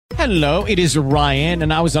Hello, it is Ryan,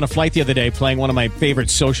 and I was on a flight the other day playing one of my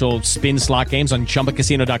favorite social spin slot games on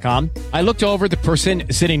ChumbaCasino.com. I looked over at the person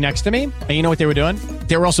sitting next to me, and you know what they were doing?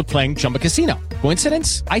 They were also playing Chumba Casino.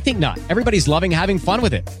 Coincidence? I think not. Everybody's loving having fun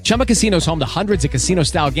with it. Chumba Casino is home to hundreds of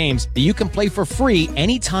casino-style games that you can play for free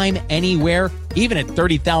anytime, anywhere, even at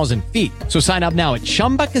 30,000 feet. So sign up now at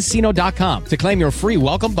ChumbaCasino.com to claim your free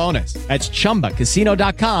welcome bonus. That's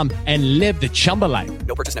ChumbaCasino.com and live the Chumba life.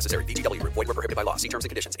 No purchase necessary. VGW. Void where prohibited by law. See terms and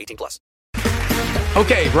conditions. 18+.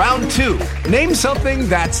 Okay, round two. Name something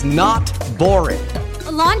that's not boring.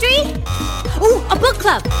 A laundry? Ooh, a book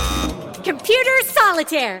club. Computer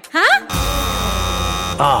solitaire, huh?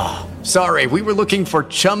 Ah, sorry, we were looking for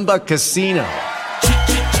Chumba Casino.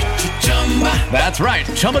 That's right,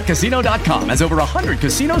 ChumbaCasino.com has over 100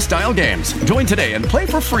 casino-style games. Join today and play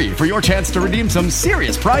for free for your chance to redeem some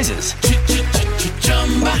serious prizes.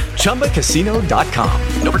 ChumbaCasino.com.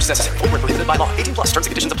 No purchase necessary. Void where prohibited by law. 18+. Terms and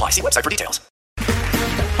conditions apply. See website for details.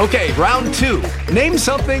 Okay, round two. Name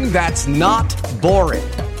something that's not boring.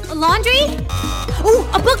 A laundry? Ooh,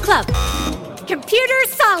 a book club. Computer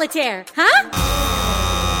solitaire, huh?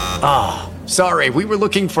 Ah, sorry, we were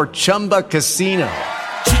looking for Chumba Casino.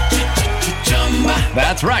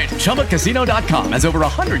 That's right, ChumbaCasino.com has over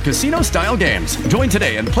 100 casino-style games. Join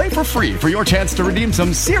today and play for free for your chance to redeem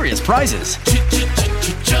some serious prizes.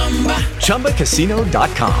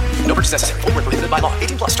 ChumbaCasino.com. No purchase necessary. Void where prohibited by law.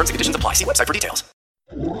 18+. Terms and conditions apply. See website for details.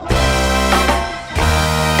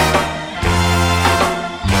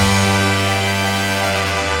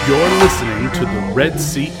 You're listening to the Red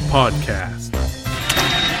Seat Podcast.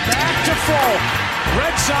 Back to full.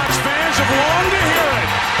 Red Sox fans have longed to hear it.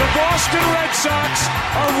 The Boston Red Sox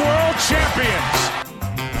are world champions.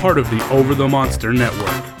 Part of the Over the Monster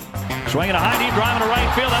Network. Swinging a high knee drive to right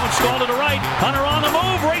field. That one's stalled to the right. Hunter on the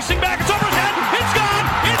move, racing back. It's over his head. It's gone.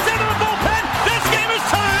 It's into the bullpen. This game is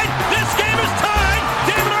tied. This game is tied.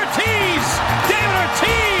 David Ortiz. David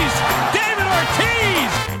Ortiz. David Ortiz.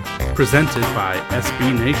 Presented by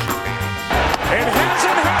SB Nation. It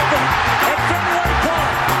hasn't happened at Fenway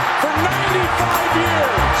Park for 95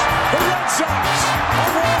 years. The Red Sox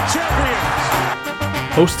are world champions.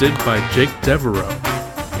 Hosted by Jake Devereaux.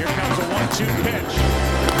 Here comes a 1-2 pitch.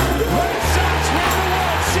 Red Sox win the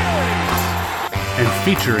World Series. And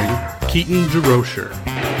featuring Keaton DeRocher.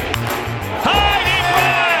 High deep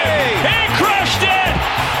right. He crushed it.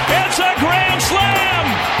 It's a grand slam.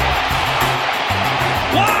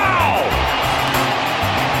 Wow.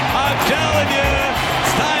 I'm telling you,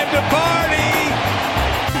 it's time to party.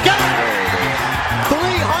 Got it!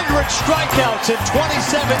 300 strikeouts in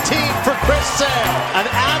 2017 for Chris Sale. An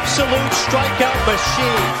absolute strikeout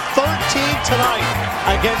machine. 13 tonight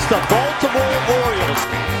against the Baltimore Orioles.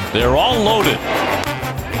 They're all loaded.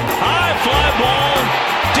 High fly ball,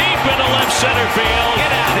 deep into left center field.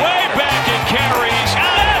 Way back it carries.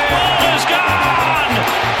 And that ball is gone.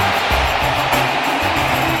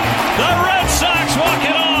 The Red Sox walk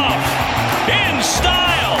it off in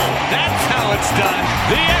style. That's how it's done.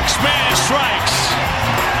 The X-Man strikes.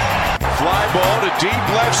 Fly ball to deep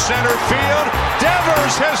left center field.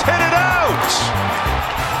 Devers has hit it out.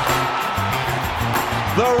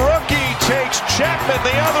 The rookie takes Chapman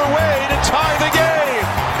the other way to tie the game.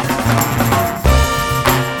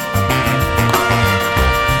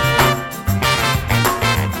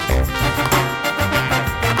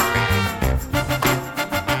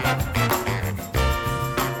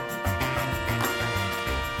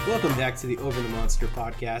 Welcome back to the Over the Monster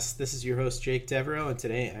podcast. This is your host, Jake Devereaux, and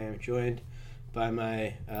today I am joined by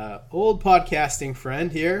my old podcasting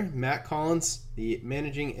friend here, Matt Collins, the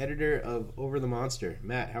managing editor of Over the Monster.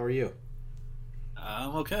 Matt, how are you?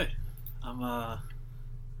 I'm okay. I'm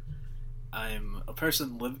a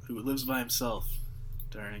person who lives by himself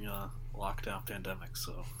during a lockdown pandemic,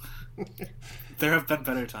 so there have been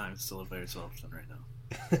better times to live by yourself than right now.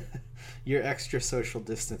 You're extra social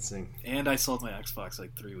distancing. And I sold my Xbox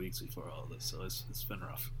like 3 weeks before all of this, so it's been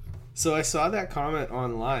rough. So I saw that comment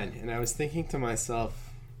online, and I was thinking to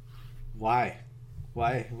myself, why?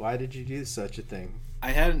 Why did you do such a thing?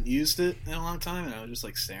 I hadn't used it in a long time, and I was just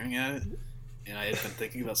like staring at it. And I had been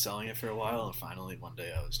thinking about selling it for a while, and finally one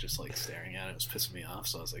day I was just like staring at it. It was pissing me off,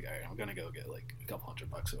 so I was like, all right, I'm going to go get like a couple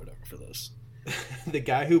 $100 or whatever for this. The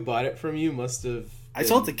guy who bought it from you must have... I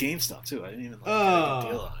sold the GameStop too. I didn't even get a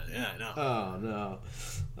deal on it. Yeah, I know. Oh no.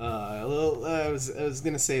 Well, I was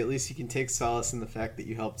gonna say at least you can take solace in the fact that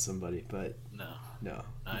you helped somebody, but no,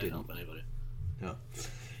 I didn't help anybody. No,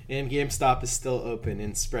 and GameStop is still open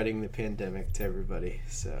and spreading the pandemic to everybody.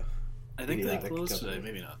 So I think they closed today.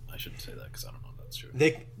 Maybe not. I shouldn't say that because I don't know if that's true.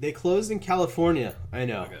 They closed in California. I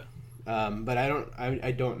know, okay. But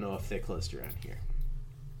I don't know if they closed around here.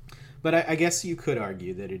 But I guess you could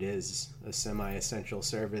argue that it is a semi-essential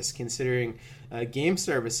service, considering game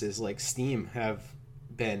services like Steam have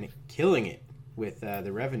been killing it with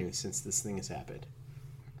the revenue since this thing has happened.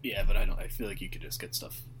 Yeah, but I feel like you could just get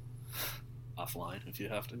stuff offline if you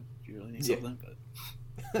have to. If you really need something.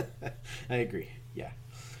 But I agree. Yeah.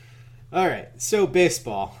 All right. So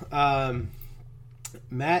baseball.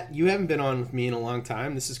 Matt, you haven't been on with me in a long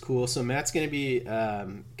time. This is cool. So Matt's going to be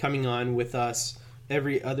coming on with us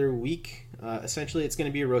every other week. Essentially, it's going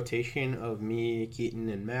to be a rotation of me, Keaton,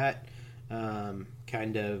 and Matt,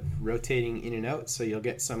 kind of rotating in and out. So you'll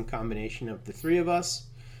get some combination of the three of us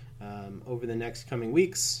over the next coming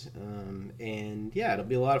weeks. And yeah, it'll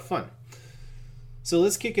be a lot of fun. So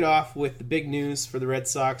let's kick it off with the big news for the Red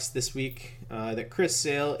Sox this week, that Chris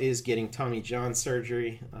Sale is getting Tommy John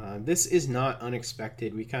surgery. This is not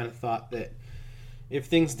unexpected. We kind of thought that if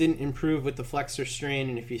things didn't improve with the flexor strain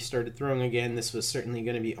and if he started throwing again, this was certainly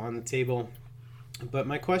going to be on the table. But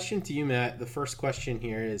my question to you, Matt, the first question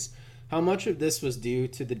here is, how much of this was due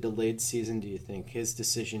to the delayed season, do you think, his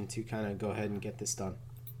decision to kind of go ahead and get this done?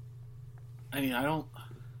 I mean,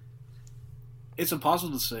 it's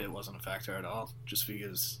impossible to say it wasn't a factor at all, just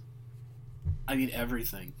because, I mean,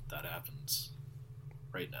 everything that happens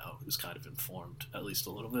right now is kind of informed, at least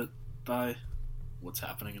a little bit, by what's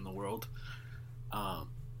happening in the world.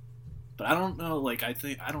 But I don't know, I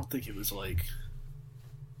don't think it was I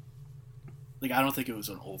don't think it was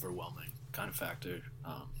an overwhelming kind of factor.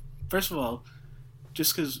 First of all,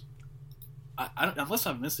 just because, unless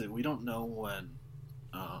I've missed it, we don't know when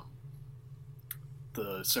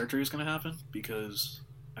the surgery is going to happen, because,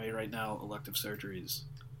 I mean, right now, elective surgeries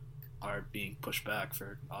are being pushed back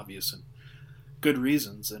for obvious and good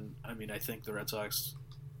reasons, and, I mean, I think the Red Sox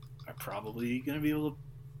are probably going to be able to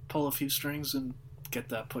pull a few strings and get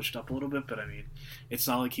that pushed up a little bit, but, I mean, it's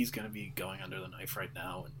not like he's going to be going under the knife right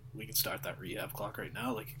now, and we can start that rehab clock right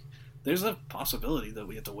now. There's a possibility that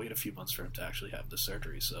we have to wait a few months for him to actually have the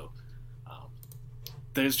surgery, so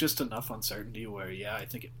there's just enough uncertainty where, yeah, I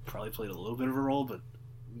think it probably played a little bit of a role, but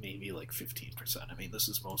maybe 15%. I mean, this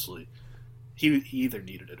is mostly he either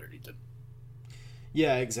needed it or he didn't.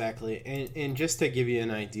 Yeah, exactly. And just to give you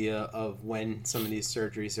an idea of when some of these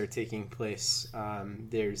surgeries are taking place,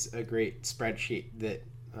 there's a great spreadsheet that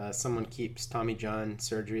someone keeps Tommy John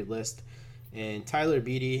surgery list. And Tyler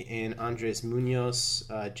Beatty and Andres Munoz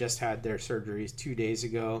just had their surgeries 2 days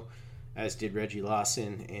ago, as did Reggie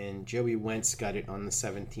Lawson, and Joey Wentz got it on the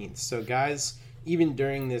 17th. So guys, even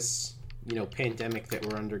during this pandemic that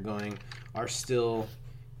we're undergoing, are still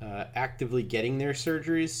actively getting their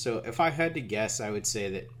surgeries. So if I had to guess, I would say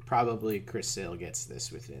that probably Chris Sale gets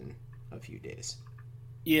this within a few days.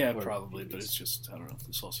 Yeah, probably, but it's just, I don't know,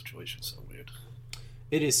 this whole situation's so weird.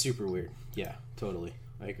 It is super weird. Yeah, totally.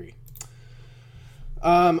 I agree.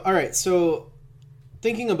 All right, so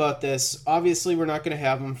thinking about this, obviously we're not going to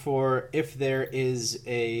have him for if there is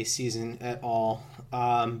a season at all.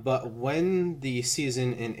 But when the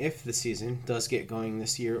season, and if the season does get going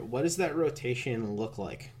this year, what does that rotation look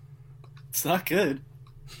like? It's not good.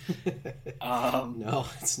 No,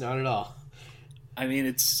 it's not at all. I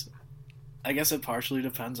mean, I guess it partially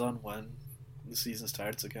depends on when the season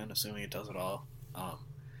starts again, assuming it does at all.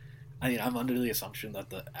 I mean, I'm under the assumption that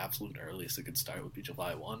the absolute earliest it could start would be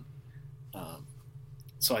July 1.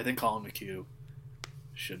 So I think Colin McHugh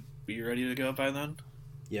should be ready to go by then.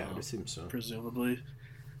 Yeah, I would assume so. Presumably.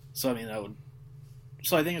 So, I mean,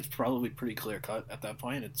 So I think it's probably pretty clear-cut at that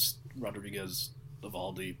point. It's Rodriguez,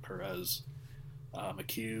 Eovaldi, Perez,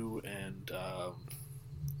 McHugh, and... Weber?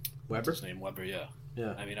 What's his name? Weber, yeah.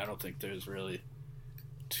 Yeah. I mean, I don't think there's really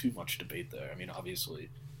too much debate there. I mean, obviously,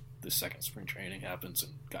 the second spring training happens,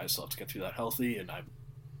 and guys still have to get through that healthy, and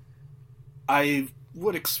I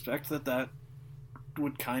would expect that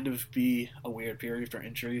would kind of be a weird period for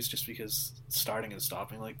injuries, just because starting and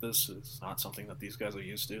stopping like this is not something that these guys are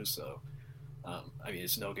used to. So, I mean,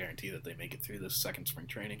 it's no guarantee that they make it through this second spring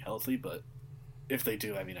training healthy, but if they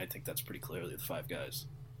do, I mean, I think that's pretty clearly the five guys.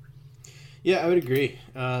 Yeah, I would agree.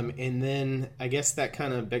 And then I guess that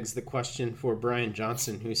kind of begs the question for Brian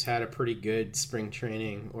Johnson, who's had a pretty good spring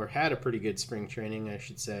training, I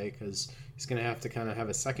should say, because he's going to have to kind of have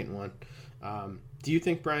a second one. Do you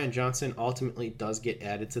think Brian Johnson ultimately does get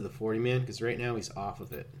added to the 40-man? Because right now he's off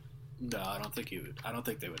of it. No, I don't think he would. I don't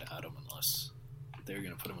think they would add him unless they were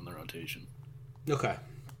going to put him in the rotation. Okay.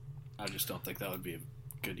 I just don't think that would be a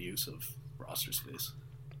good use of roster space.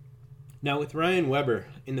 Now, with Ryan Weber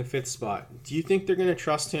in the fifth spot, do you think they're going to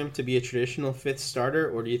trust him to be a traditional fifth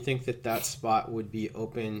starter, or do you think that spot would be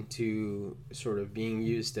open to sort of being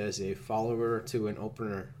used as a follower to an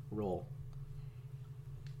opener role?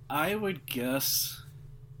 I would guess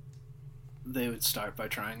they would start by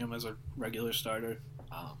trying him as a regular starter.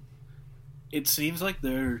 It seems like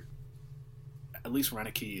they're, at least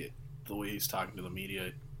Renicky, the way he's talking to the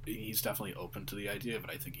media, he's definitely open to the idea,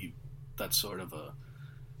 but I think that's sort of a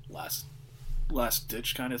last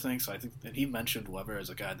ditch kind of thing. So I think, and he mentioned Weber as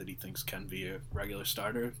a guy that he thinks can be a regular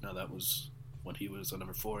starter. Now that was when he was a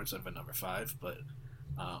number 4 instead of a number 5, but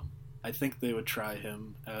I think they would try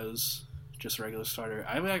him as just a regular starter.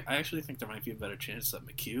 I actually think there might be a better chance that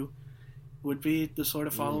McHugh would be the sort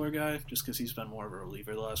of follower guy, just because he's been more of a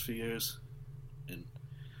reliever the last few years, and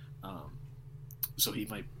so he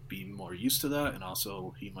might be more used to that, and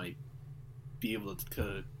also he might be able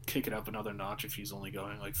to kick it up another notch if he's only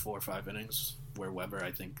going like 4 or 5 innings, where Weber,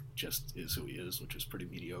 I think, just is who he is, which is pretty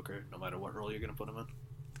mediocre no matter what role you're going to put him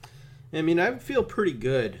in. I mean, I feel pretty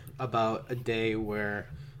good about a day where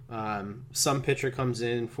some pitcher comes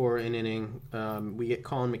in for an inning, we get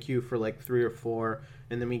Colin McHugh for like 3 or 4,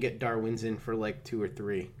 and then we get Darwin's in for like 2 or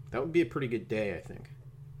 3. That would be a pretty good day, I think.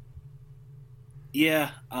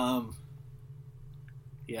 Yeah, I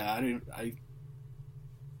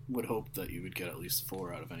would hope that you would get at least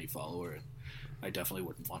 4 out of any follower, and I definitely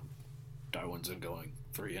wouldn't want Darwinson going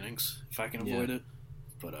 3 innings if I can avoid it.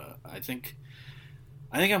 But I think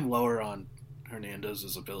I'm lower on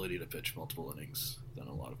Hernandez's ability to pitch multiple innings than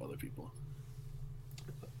a lot of other people.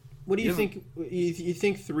 What do you think? You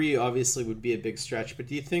think 3 obviously would be a big stretch, but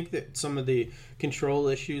do you think that some of the control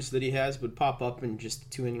issues that he has would pop up in just a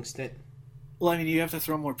 2-inning stint? Well, I mean, you have to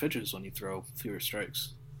throw more pitches when you throw fewer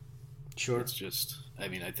strikes. Sure. It's just, I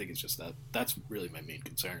mean, I think it's just that's really my main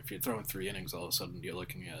concern. If you're throwing 3 innings, all of a sudden you're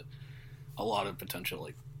looking at a lot of potential,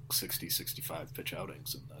 like 60, 65 pitch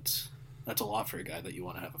outings, and that's a lot for a guy that you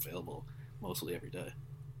want to have available mostly every day.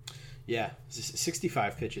 Yeah,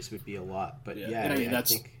 65 pitches would be a lot, but I mean,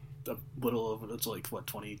 that's a little of it's like what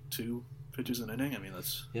 22 pitches an inning. I mean,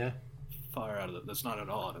 that's far out of it. That's not at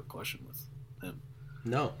all out of question with him.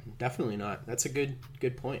 No, definitely not. That's a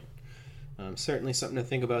good point. Certainly something to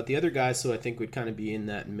think about. The other guys who I think would kind of be in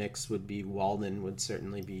that mix would be Walden would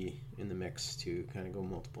certainly be in the mix to kind of go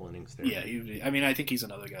multiple innings there. Yeah, I mean, I think he's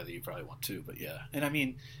another guy that you probably want too, but yeah. And I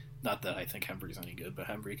mean, not that I think Hembry's any good, but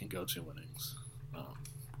Hembry can go 2 innings.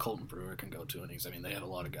 Colton Brewer can go 2 innings. I mean, they have a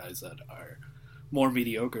lot of guys that are more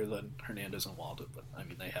mediocre than Hernandez and Walden, but I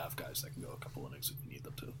mean, they have guys that can go a couple innings if you need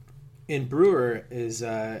them to. And Brewer is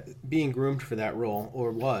being groomed for that role,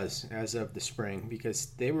 or was, as of the spring, because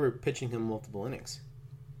they were pitching him multiple innings.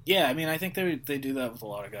 Yeah, I mean, I think they do that with a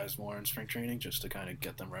lot of guys more in spring training, just to kind of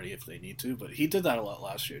get them ready if they need to, but he did that a lot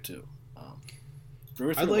last year, too.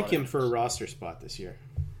 I'd like him for a roster spot this year.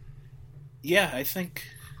 Yeah, I think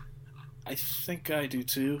I do,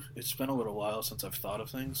 too. It's been a little while since I've thought of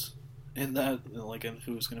things in that, like in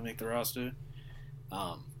who's going to make the roster.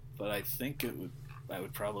 But I think I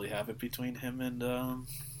would probably have it between him and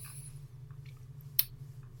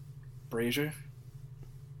Brazier.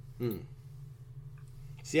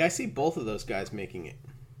 See, I see both of those guys making it.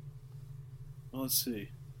 Well, let's see.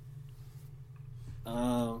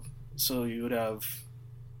 So you would have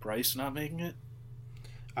Bryce not making it?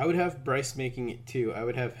 I would have Bryce making it too. I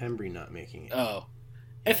would have Hembry not making it. Oh.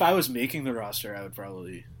 If I was making the roster, I would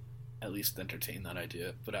probably at least entertain that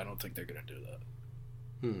idea, but I don't think they're going to do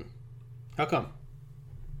that. How come?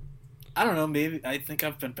 I don't know, maybe I think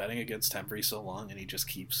I've been betting against Hembry so long and he just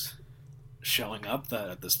keeps showing up that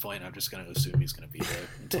at this point I'm just going to assume he's going to be there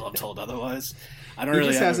until I'm told otherwise. I don't he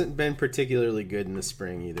really just hasn't been particularly good in the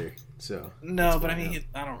spring either. So no, but I mean,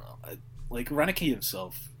 I don't know. Like Renicky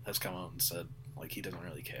himself has come out and said like he doesn't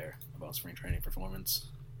really care about spring training performance.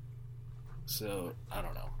 So I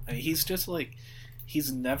don't know. I mean, he's just like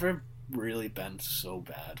he's never really been so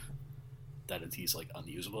bad that he's like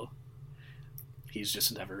unusable. He's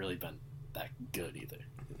just never really been that good either.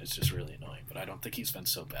 It's just really annoying. But I don't think he's been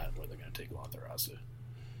so bad where they're going to take him off the roster.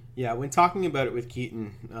 Yeah, when talking about it with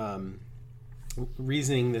Keaton,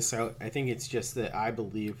 reasoning this out, I think it's just that I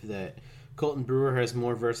believe that Colton Brewer has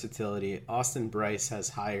more versatility. Austin Bryce has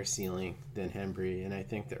higher ceiling than Hembry. And I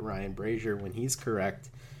think that Ryan Brazier, when he's correct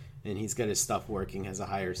and he's got his stuff working, has a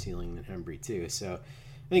higher ceiling than Hembry too. So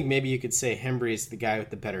I think maybe you could say Hembry is the guy with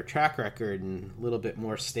the better track record and a little bit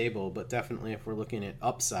more stable, but definitely if we're looking at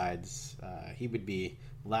upsides, he would be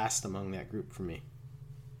last among that group for me.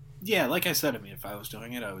 Yeah, like I said, I mean, if I was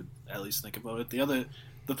doing it, I would at least think about it.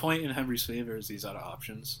 The point in Hembry's favor is he's out of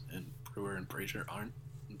options, and Brewer and Brazier aren't.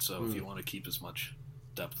 And so if you want to keep as much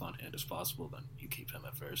depth on hand as possible, then you keep him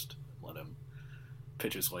at first and let him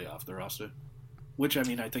pitch his way off the roster. Which, I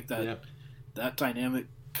mean, I think that dynamic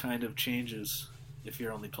kind of changes if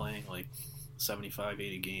you're only playing like 75,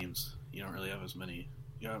 80 games. You don't really have you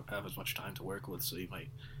don't have as much time to work with, so you might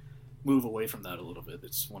move away from that a little bit.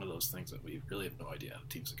 It's one of those things that we really have no idea how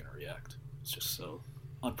teams are going to react. It's just so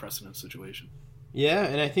unprecedented situation. Yeah,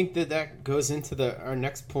 and I think that goes into our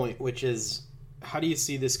next point, which is how do you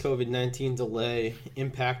see this COVID-19 delay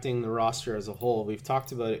impacting the roster as a whole? We've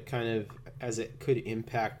talked about it kind of as it could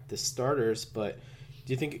impact the starters, but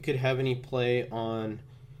do you think it could have any play on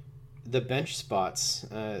the bench spots?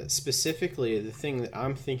 Specifically, the thing that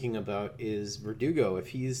I'm thinking about is Verdugo. If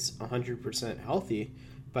he's 100% healthy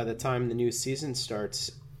by the time the new season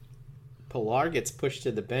starts, Pilar gets pushed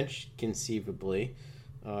to the bench conceivably.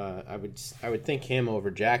 I would think him over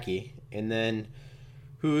Jackie, and then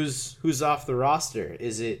who's off the roster?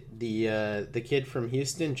 Is it the kid from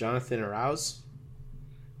Houston, Jonathan Arauz?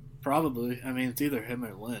 Probably. I mean, it's either him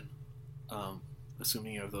or Lynn.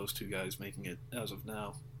 Assuming you have those two guys making it as of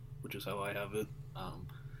now, which is how I have it.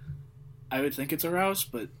 I would think it's Arauz,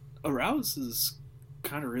 but Arauz has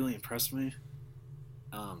kind of really impressed me.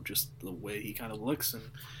 Just the way he kind of looks, and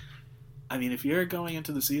I mean, if you're going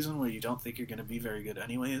into the season where you don't think you're going to be very good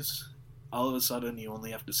anyways, all of a sudden you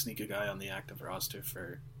only have to sneak a guy on the active roster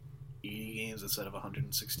for 80 games instead of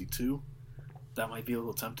 162. That might be a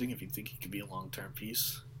little tempting if you think he could be a long-term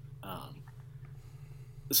piece.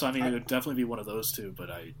 So, I mean, it would definitely be one of those two, but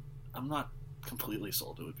I'm not completely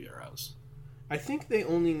sold it would be Arauz. I think they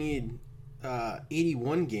only need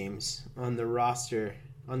 81 games on the roster,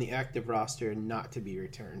 on the active roster, not to be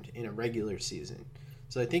returned in a regular season.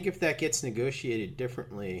 So I think if that gets negotiated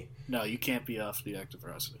differently... No, you can't be off the active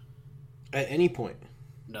roster. At any point?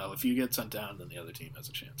 No, if you get sent down, then the other team has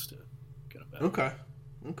a chance to get him back.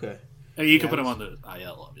 Okay. I mean, you can put him on the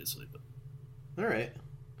IL, obviously. But... All right.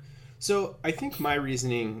 So I think my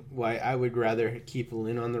reasoning why I would rather keep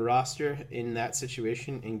Lynn on the roster in that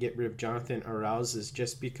situation and get rid of Jonathan Arauz is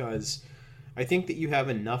just because I think that you have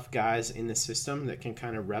enough guys in the system that can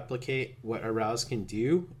kind of replicate what Arauz can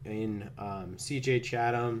do in CJ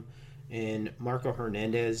Chatham and Marco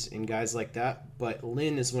Hernandez and guys like that. But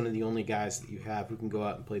Lynn is one of the only guys that you have who can go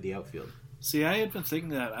out and play the outfield. See, I had been thinking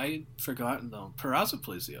that. I had forgotten, though. Peraza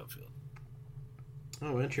plays the outfield.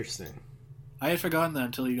 Oh, interesting. I had forgotten that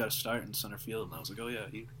until he got a start in center field, and I was like, oh, yeah,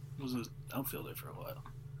 he was an outfielder for a while.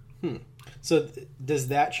 So does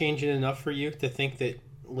that change it enough for you to think that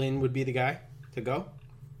Lynn would be the guy to go?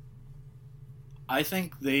 I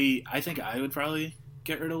think I would probably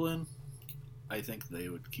get rid of Lynn. I think they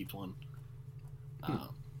would keep Lynn.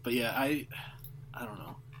 But yeah, I don't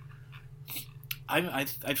know. I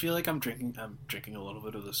feel like I'm drinking a little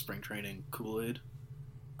bit of the spring training Kool-Aid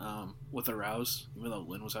with Arauz, even though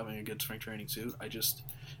Lynn was having a good spring training too.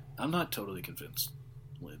 I'm not totally convinced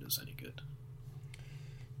Lynn is any good.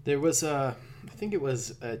 There was I think it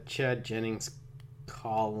was a Chad Jennings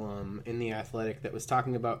column in The Athletic that was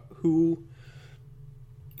talking about who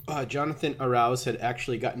Jonathan Arauz had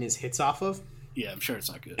actually gotten his hits off of. Yeah, I'm sure it's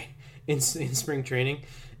not good. In spring training.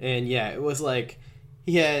 And yeah, it was like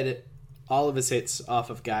he had all of his hits off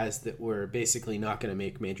of guys that were basically not going to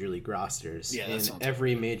make major league rosters. Yeah, and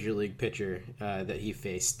every major league pitcher that he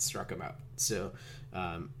faced struck him out. So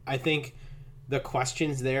I think the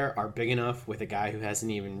questions there are big enough with a guy who hasn't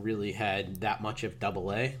even really had that much of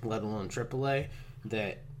AA, let alone AAA,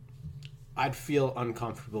 that I'd feel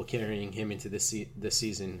uncomfortable carrying him into the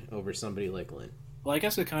season over somebody like Lynn. Well, I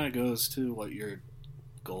guess it kind of goes to what your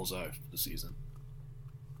goals are for the season.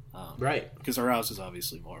 Right. Because Arauz is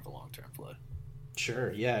obviously more of a long-term play.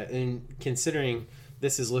 Sure, yeah. And considering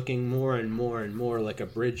this is looking more and more and more like a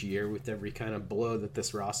bridge year with every kind of blow that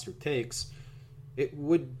this roster takes, it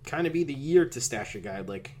would kind of be the year to stash a guy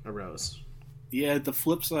like Arauz. Yeah, the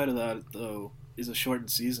flip side of that, though, is a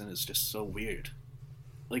shortened season is just so weird.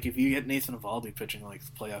 Like, if you get Nathan Eovaldi pitching like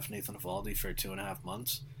playoff Nathan Eovaldi for 2.5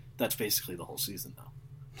 months, that's basically the whole season now.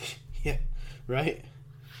 Yeah, right.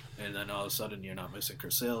 And then all of a sudden you're not missing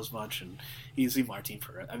Chris Sale as much, and easy Martin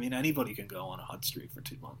Perez. I mean, anybody can go on a hot streak for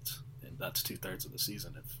 2 months, and that's 2/3 of the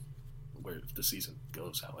season if the season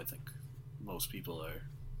goes how I think most people are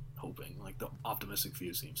hoping. Like, the optimistic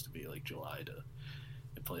view seems to be like July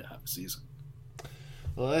to play a half a season.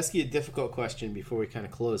 Well, I'll ask you a difficult question before we kind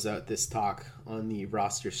of close out this talk on the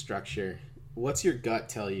roster structure. What's your gut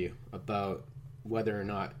tell you about whether or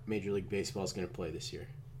not Major League Baseball is going to play this year?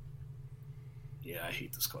 Yeah, I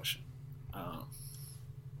hate this question.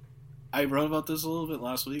 I wrote about this a little bit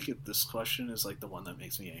last week. This question is like the one that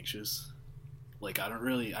makes me anxious. Like,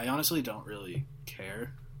 I honestly don't really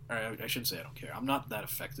care. Or I shouldn't say I don't care. I'm not that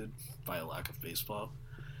affected by a lack of baseball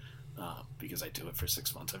because I do it for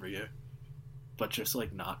 6 months every year. But just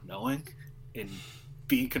like not knowing and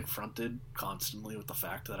being confronted constantly with the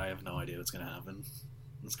fact that I have no idea what's going to happen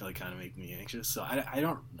It's going to kind of make me anxious. So I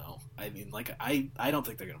don't know. I mean, like, I don't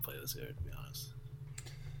think they're going to play this year, to be honest.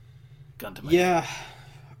 Gun to my head.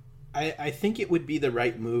 I think it would be the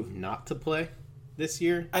right move not to play this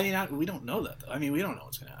year. I mean, we don't know that, though. I mean, we don't know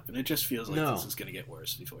what's going to happen. It just feels like this is going to get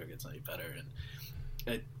worse before it gets any better. And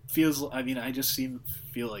it feels, I mean, I just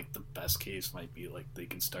feel like the best case might be, like, they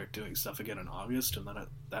can start doing stuff again in August, and then at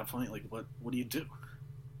that point, like, what do you do?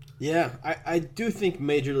 Yeah, I do think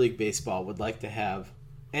Major League Baseball would like to have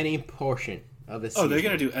any portion of a season. Oh, they're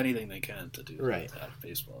going to do anything they can to do right. To have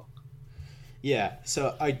baseball. Yeah,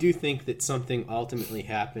 so I do think that something ultimately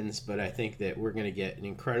happens, but I think that we're going to get an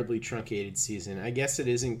incredibly truncated season. I guess it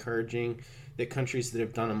is encouraging that countries that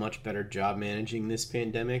have done a much better job managing this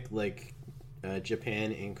pandemic, like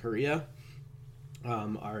Japan and Korea,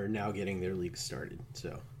 are now getting their leagues started.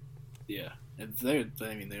 So, yeah, and they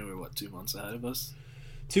were 2 months ahead of us.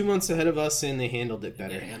 2 months ahead of us, and they handled it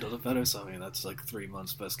better. So I mean, that's like 3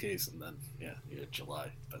 months best case, and then you're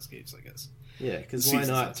July best case, I guess. Yeah, because why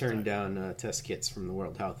not turn down test kits from the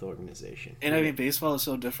World Health Organization? And I mean, baseball is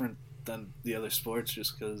so different than the other sports,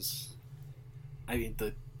 just because, I mean,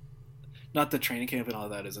 not the training camp and all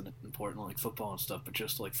that isn't important, like football and stuff, but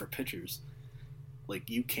just like for pitchers, like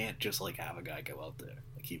you can't just like have a guy go out there,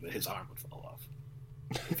 like his arm would fall off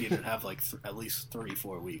if you didn't have like at least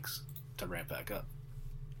 3-4 weeks to ramp back up.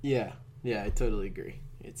 Yeah, I totally agree.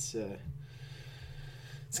 It's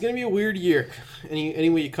going to be a weird year. Any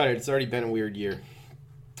way you cut it, it's already been a weird year.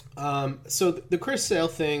 So the Chris Sale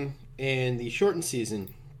thing and the shortened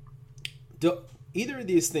season, either of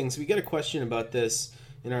these things, we get a question about this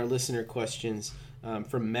in our listener questions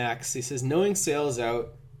from Max. He says, knowing Sale is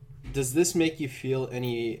out, does this make you feel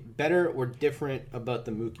any better or different about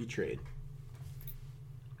the Mookie trade?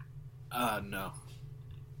 No.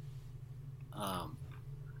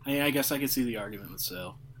 I mean, I guess I could see the argument with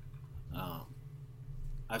Sale.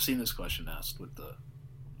 I've seen this question asked with the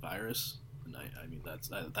virus, and I mean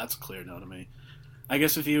that's clear now to me. I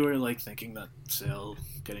guess if you were like thinking that Sale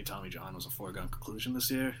getting Tommy John was a foregone conclusion this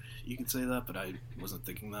year, you could say that, but I wasn't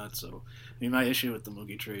thinking that. So, I mean, my issue with the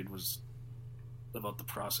Mookie trade was about the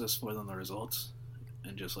process more than the results,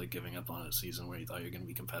 and just like giving up on a season where you thought you were going to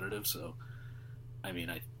be competitive. So, I mean,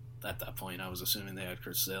 at that point I was assuming they had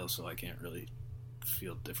Chris Sale, so I can't really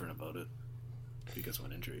feel different about it because of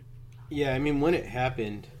an injury. Yeah, I mean, when it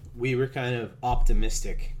happened, we were kind of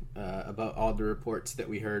optimistic about all the reports that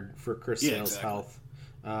we heard for Chris Sale's health.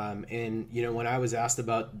 And, you know, when I was asked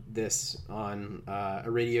about this on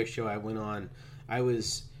a radio show I went on, I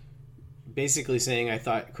was basically saying I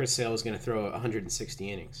thought Chris Sale was going to throw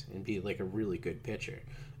 160 innings and be like a really good pitcher.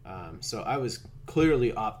 So I was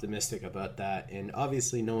clearly optimistic about that. And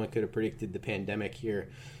obviously no one could have predicted the pandemic here.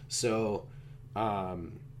 So,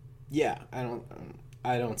 yeah,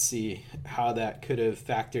 I don't see how that could have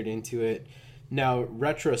factored into it. Now,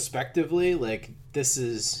 retrospectively, like, this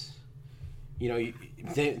is, you know,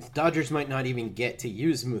 the Dodgers might not even get to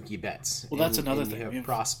use Mookie Betts. Well, that's another thing. We have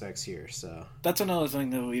prospects here, so. That's another thing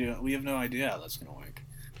that we have no idea how that's going to work.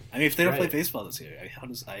 I mean, if they don't play baseball this year,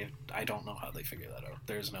 I don't know how they figure that out.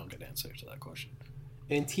 There's no good answer to that question.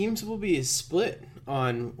 And teams will be split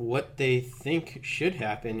on what they think should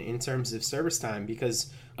happen in terms of service time,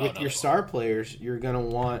 because with your star players, you're going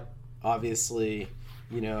to want, obviously,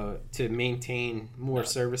 you know, to maintain more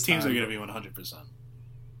service time. Teams are going to be 100%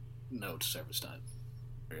 no service time.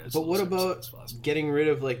 But what about getting rid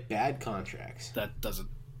of, like, bad contracts? That doesn't...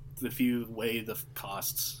 If you weigh the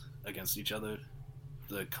costs against each other,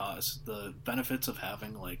 the benefits of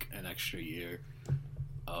having, like, an extra year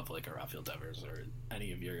of, like, a Rafael Devers or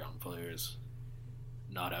any of your young players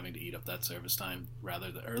not having to eat up that service time,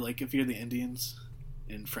 or, like, if you're the Indians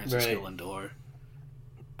in Francisco Lindor,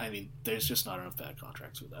 I mean, there's just not enough bad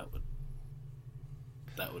contracts where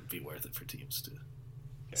that would be worth it for teams to.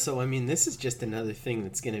 So, I mean, this is just another thing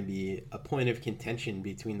that's going to be a point of contention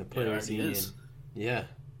between the players' union. Yeah.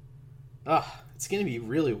 It's going to be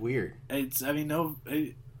really weird. There's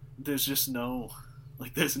just no,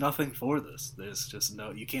 like, there's nothing for this. There's just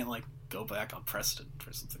no, you can't, like, go back on precedent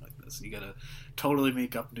for something like this. You got to totally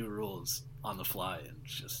make up new rules on the fly, and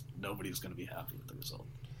just nobody's going to be happy with the result.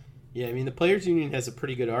 Yeah, I mean, the players' union has a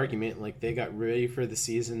pretty good argument. Like, they got ready for the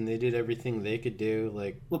season. They did everything they could do.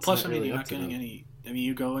 Like, well, plus, I mean, you're not getting any. I mean,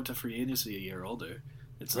 you go into free agency a year older.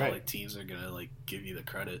 It's not like teams are gonna like give you the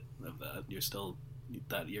credit of that. You're still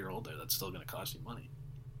that year older. That's still gonna cost you money.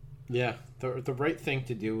 Yeah, the right thing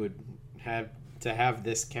to do would have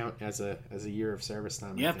this count as a year of service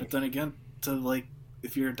time. Yeah, but then again,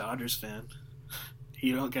 if you're a Dodgers fan,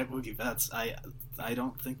 you don't get Mookie Betts. I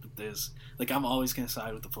don't think that there's, like, I'm always going to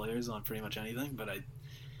side with the players on pretty much anything, but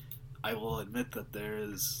I will admit that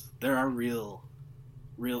there are real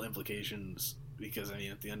implications, because I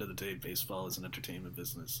mean, at the end of the day, baseball is an entertainment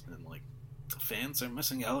business, and like fans are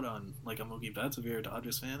missing out on like a Mookie Betts. If you're a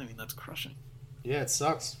Dodgers fan, I mean, that's crushing. Yeah, it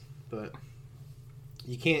sucks, but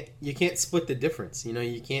you can't split the difference. You know,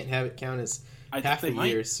 you can't have it count as half a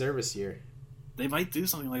year's service year. They might do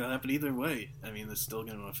something like that, but either way, I mean, it's still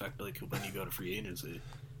going to affect like when you go to free agency.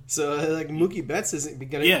 So, like, Mookie Betts isn't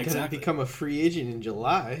going to become a free agent in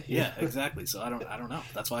July. Yeah, exactly. So I don't know.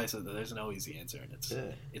 That's why I said that there's no easy answer, and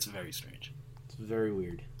it's very strange. It's very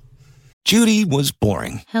weird. Judy was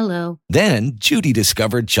boring. Hello. Then Judy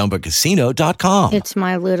discovered ChumbaCasino.com. It's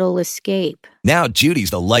my little escape. Now Judy's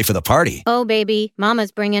the life of the party. Oh, baby,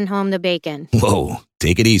 mama's bringing home the bacon. Whoa,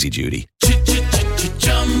 take it easy, Judy.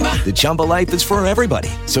 The Chumba life is for everybody.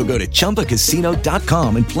 So go to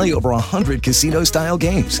ChumbaCasino.com and play over 100 casino-style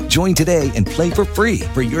games. Join today and play for free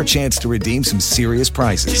for your chance to redeem some serious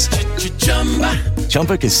prizes.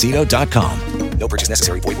 ChumbaCasino.com. No purchase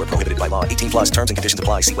necessary. Void where prohibited by law. 18 plus terms and conditions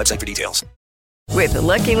apply. See website for details. With the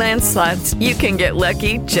Lucky Land Slots, you can get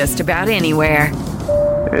lucky just about anywhere.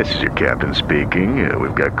 This is your captain speaking.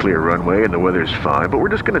 We've got clear runway and the weather's fine, but we're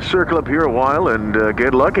just going to circle up here a while and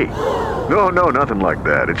get lucky. No, nothing like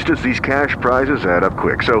that. It's just these cash prizes add up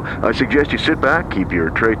quick. So I suggest you sit back, keep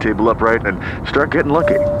your tray table upright, and start getting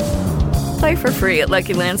lucky. Play for free at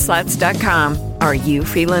LuckyLandSlots.com. Are you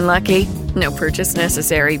feeling lucky? No purchase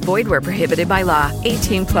necessary. Void where prohibited by law.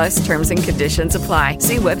 18 plus terms and conditions apply.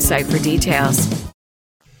 See website for details.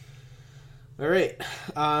 All right.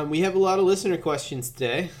 We have a lot of listener questions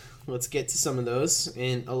today. Let's get to some of those.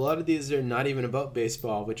 And a lot of these are not even about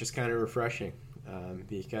baseball, which is kind of refreshing,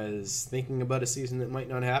 because thinking about a season that might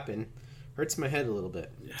not happen hurts my head a little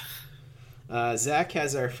bit. Yeah. Zach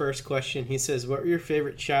has our first question. He says, what were your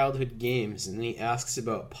favorite childhood games? And he asks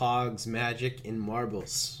about Pogs, Magic, and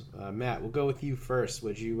Marbles. Matt, we'll go with you first.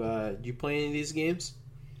 Did you play any of these games?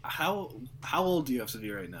 How old do you have to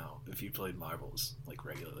be right now if you played Marbles like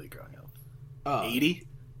regularly growing up? 80?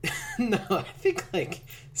 No, I think like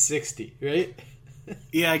 60, right?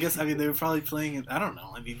 Yeah, I guess, I mean, they were probably playing it, I don't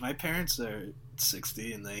know. I mean, my parents are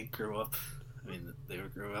 60 and they grew up, they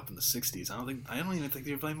grew up in the 60s. I don't even think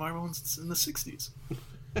they were playing Marbles in the 60s.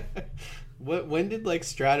 When did like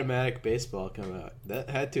Stratomatic baseball come out?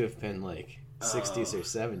 That had to have been like 60s or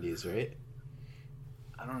 70s, right?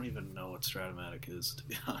 I don't even know what Stratomatic is, to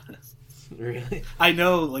be honest. Really? I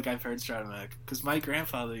know, like, I've heard Stratomatic, because my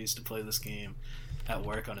grandfather used to play this game at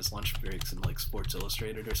work on his lunch breaks, and like Sports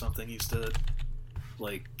Illustrated or something used to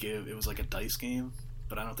like it was like a dice game,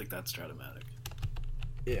 but I don't think that's Stratomatic.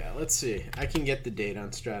 Yeah, let's see. I can get the date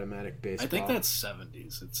on Stratomatic baseball. I think that's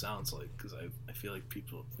 70s. It sounds like, because I feel like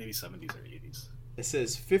people maybe 70s or 80s. It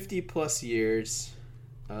says 50 plus years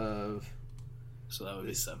of. So that would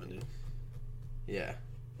be 70. Yeah.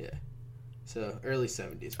 So early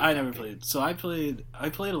 70s. I never played. So I played a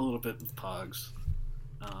little bit with Pogs.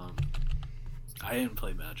 I didn't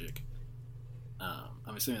play Magic.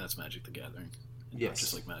 I'm assuming that's Magic the Gathering. Yes. Not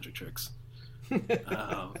just like Magic Tricks.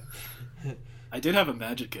 I did have a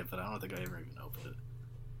Magic kit, but I don't think I ever even opened it.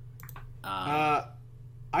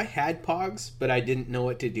 I had Pogs, but I didn't know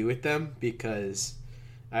what to do with them because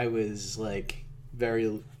I was like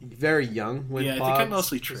very, very young when Pogs. Yeah, I think I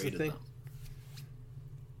mostly traded them.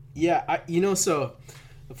 Yeah, so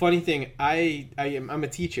the funny thing, I'm a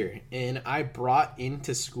teacher, and I brought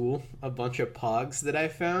into school a bunch of Pogs that I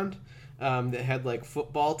found that had like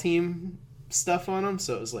football team stuff on them.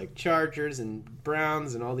 So it was like Chargers and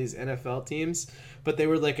Browns and all these NFL teams, but they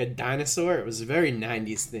were like a dinosaur. It was a very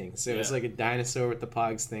 90s thing. So it was like a dinosaur with the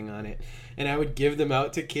Pogs thing on it. And I would give them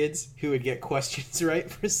out to kids who would get questions right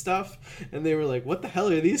for stuff. And they were like, what the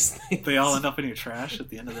hell are these things? They all end up in your trash at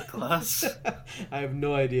the end of the class? I have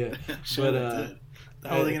no idea. Sure, but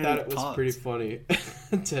I thought it was pretty funny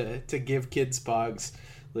to give kids Pogs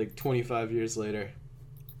like 25 years later.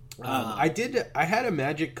 I had a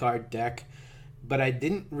Magic card deck, but I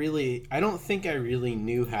don't think I really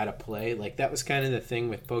knew how to play. Like, that was kind of the thing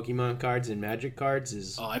with Pokemon cards and Magic cards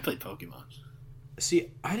is... Oh, I played Pokemon.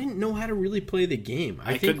 See, I didn't know how to really play the game.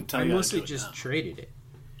 I think I mostly just traded it.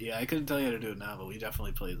 Yeah, I couldn't tell you how to do it now, but we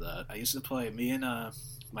definitely played that. I used to play, me and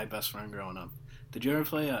my best friend growing up. Did you ever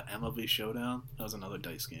play MLB Showdown? That was another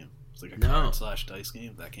dice game. It was like a card/dice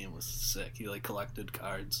game. That game was sick. You like collected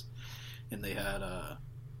cards, and they had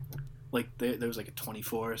there was like a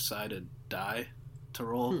 24-sided die to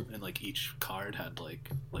roll, and like each card had like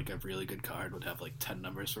a really good card would have like 10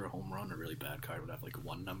 numbers for a home run, a really bad card would have like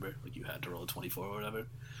 1 number. Like you had to roll a 24 or whatever.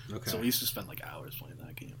 Okay. So we used to spend like hours playing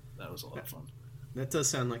that game. That was a lot of fun. That does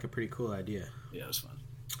sound like a pretty cool idea. Yeah, it was fun.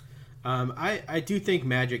 I do think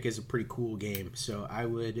Magic is a pretty cool game, so I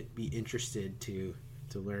would be interested to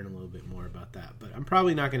learn a little bit more about that. But I'm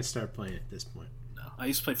probably not going to start playing at this point. No, I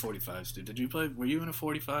used to play 45s, dude. Did you play? Were you in a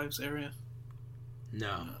 45s area?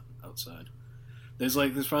 No. Outside. There's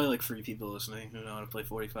probably like 3 people listening who know how to play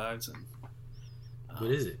 45s. And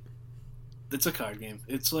what is it? It's a card game.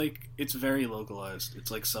 It's very localized.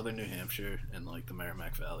 It's like southern New Hampshire and like the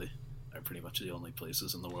Merrimack Valley are pretty much the only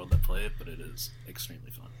places in the world that play it, but it is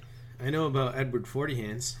extremely fun. I know about Edward 40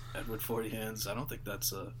 Hands. Edward 40 Hands. I don't think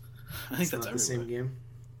that's a. I think that's not the same game.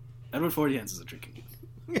 Edward 40 Hands is a drinking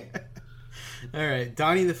game. All right,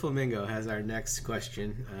 Donnie the Flamingo has our next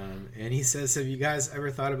question, and he says, "Have you guys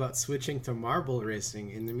ever thought about switching to marble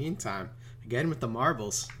racing in the meantime? Again with the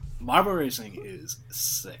marbles." Marble racing is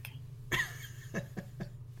sick.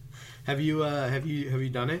 Have you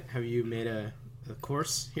done it? Have you made a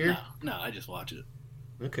course here? No, I just watch it.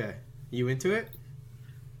 Okay, you into it?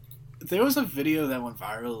 There was a video that went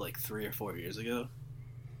viral like 3 or 4 years ago,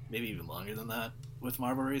 maybe even longer than that, with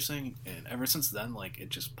marble racing, and ever since then, like, it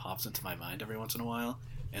just pops into my mind every once in a while,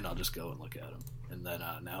 and I'll just go and look at them. And then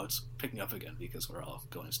now it's picking up again because we're all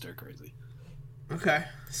going stir crazy. Okay,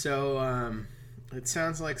 so it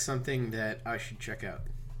sounds like something that I should check out.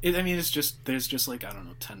 There's just like, I don't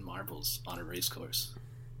know, 10 marbles on a race course,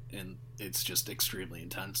 and it's just extremely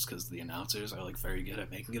intense because the announcers are like very good at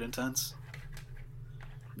making it intense,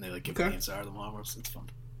 and they like give the answer out of the marbles. It's fun.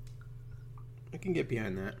 I can get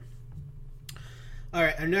behind that. All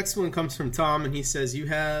right, our next one comes from Tom, and he says, "You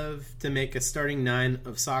have to make a starting 9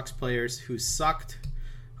 of Sox players who sucked.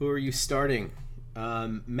 Who are you starting?"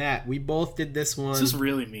 Matt, we both did this one. This is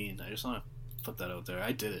really mean. I just want to put that out there.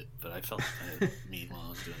 I did it, but I felt kind of mean while I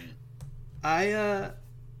was doing it.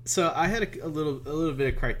 So I had a little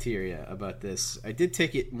bit of criteria about this. I did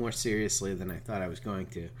take it more seriously than I thought I was going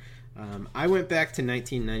to. I went back to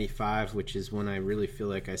 1995, which is when I really feel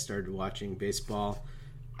like I started watching baseball.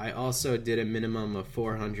 I also did a minimum of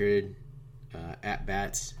 400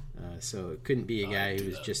 at-bats, so it couldn't be a guy who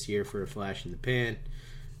was just here for a flash in the pan.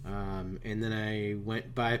 And then I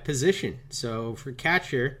went by position. So for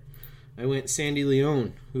catcher, I went Sandy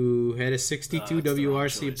Leon, who had a 62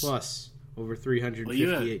 WRC plus over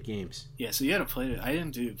 358 games. Yeah, so you had a plate. I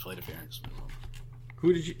didn't do plate appearance minimum.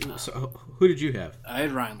 Who did you have? I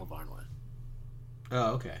had Ryan LaVarnway.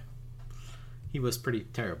 Oh, okay. He was pretty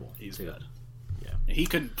terrible. He's good. Yeah, he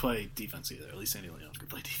couldn't play defense either. At least Sandy Leon could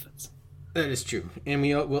play defense. That is true, and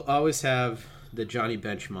we'll always have the Johnny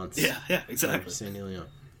Bench months. Yeah, exactly. Sandy Leon.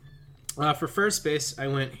 For first base, I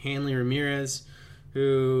went Hanley Ramirez,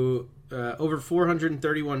 who over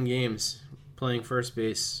 431 games playing first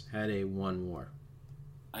base had a 1 WAR.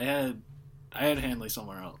 I had Hanley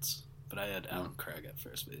somewhere else, but I had Alan Craig at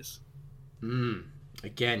first base.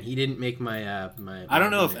 Again, he didn't make my my. I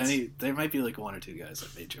don't know if any. There might be like 1 or 2 guys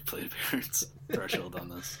that made your plate appearance threshold on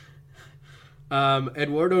this.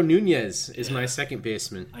 Eduardo Nunez is my second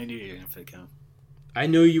baseman. I knew you were gonna pick him. I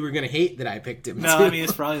know you were gonna hate that I picked him. No, too. I mean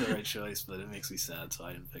it's probably the right choice, but it makes me sad, so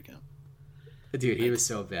I didn't pick him. Dude, he was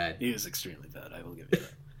so bad. He was extremely bad. I will give you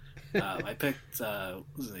that. I picked what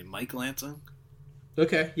was his name, Mike Lansing.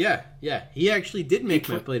 Okay, yeah. He actually did make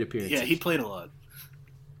my plate appearance. Yeah, he played a lot.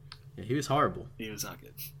 Yeah, he was horrible. He was not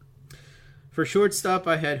good. For shortstop,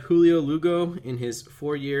 I had Julio Lugo in his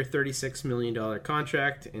 4-year, $36 million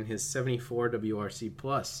contract and his 74 WRC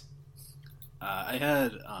plus. I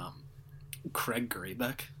had Craig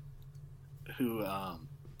Graybeck, who,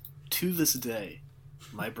 to this day,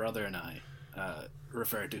 my brother and I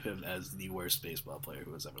refer to him as the worst baseball player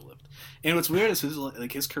who has ever lived. And what's weird is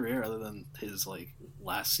his career, other than his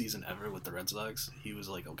last season ever with the Red Sox, he was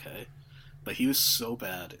okay. But he was so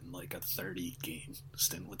bad in a 30-game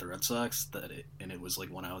stint with the Red Sox and it was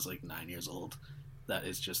when I was 9 years old, that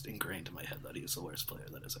is just ingrained in my head that he was the worst player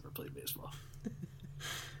that has ever played baseball.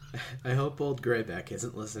 I hope old Graybeck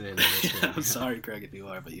isn't listening to this one. I'm sorry, Craig, if you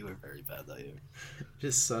are, but you were very bad that year.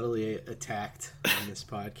 Just subtly attacked on this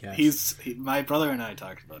podcast. My brother and I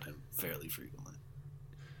talked about him fairly frequently.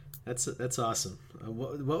 That's awesome.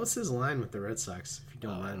 What was his line with the Red Sox, if you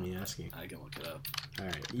don't mind me asking? I can look it up. All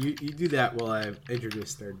right, you do that while I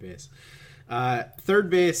introduce third base. Third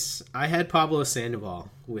base, I had Pablo Sandoval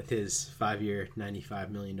with his 5-year, $95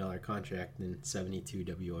 million contract and 72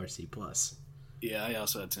 WRC plus. Yeah, I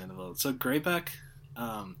also had Sandoval. So Graybeck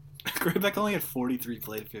only had 43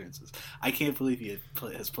 plate appearances. I can't believe he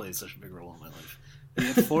has played such a big role in my life. He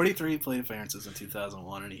had 43 plate appearances in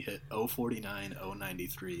 2001, and he hit 049,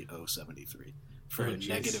 093, 073 for a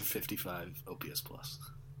negative 55 OPS plus.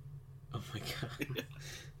 Oh my god,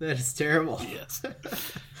 that is terrible. Yes.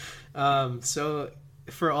 So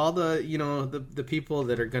for all the the people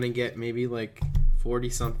that are going to get maybe like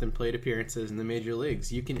 40-something plate appearances in the major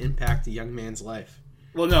leagues, you can impact a young man's life.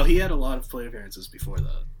 Well, no, he had a lot of plate appearances before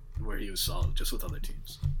that, where he was solid, just with other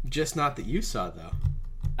teams. Just not that you saw, though.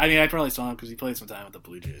 I mean, I probably saw him because he played some time with the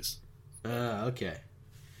Blue Jays. Okay.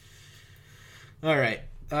 All right.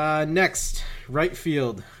 Next, right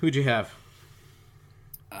field. Who'd you have?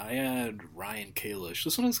 I had Ryan Kalish.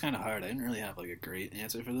 This one is kind of hard. I didn't really have like a great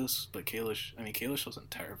answer for this, but Kalish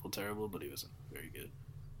wasn't terrible, but he wasn't very good.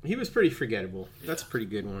 He was pretty forgettable. That's a pretty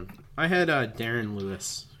good one. I had Darren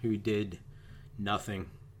Lewis, who did nothing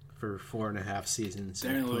for 4.5 seasons.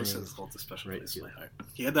 Darren Lewis has holds a special place in my heart.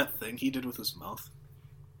 He had that thing he did with his mouth.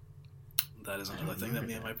 That is another thing that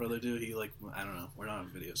me and my brother do. He I don't know. We're not on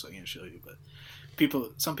video, so I can't show you, but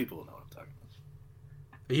some people will know what I'm talking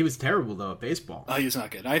about. He was terrible, though, at baseball. Oh, he was not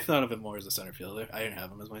good. I thought of him more as a center fielder. I didn't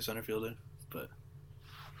have him as my center fielder, but...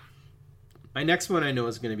 My next one I know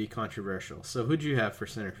is going to be controversial. So who'd you have for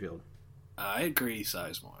center field? I had Grady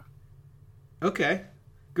Sizemore. Okay.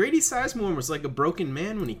 Grady Sizemore was like a broken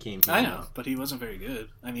man when he came here. I know, but he wasn't very good.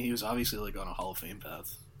 I mean, he was obviously like on a Hall of Fame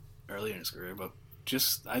path earlier in his career, but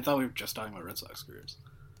I thought we were just talking about Red Sox careers.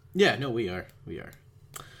 Yeah, no, we are.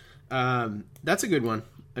 That's a good one.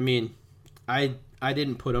 I mean, I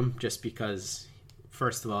didn't put him just because,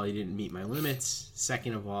 first of all, he didn't meet my limits.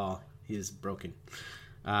 Second of all, he's broken.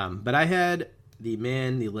 But I had the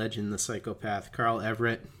man, the legend, the psychopath, Carl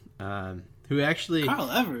Everett, who actually...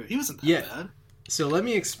 Carl Everett? He wasn't that bad. So let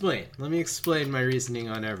me explain. Let me explain my reasoning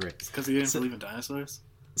on Everett. It's because he didn't believe in dinosaurs?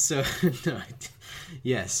 So, no,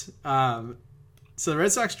 yes. So the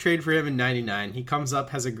Red Sox trade for him in 99. He comes up,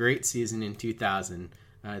 has a great season in 2000.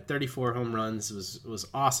 34 home runs, was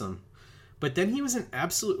awesome. But then he was an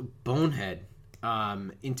absolute bonehead.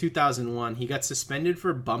 In 2001, he got suspended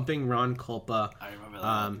for bumping Ron Kulpa. I remember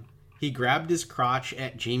that. He grabbed his crotch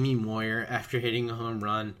at Jamie Moyer after hitting a home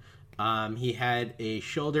run. He had a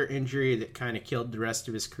shoulder injury that kind of killed the rest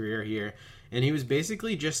of his career here. And he was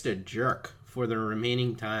basically just a jerk for the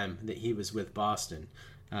remaining time that he was with Boston.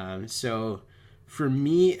 So for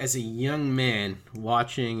me as a young man,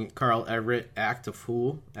 watching Carl Everett act a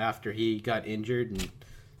fool after he got injured and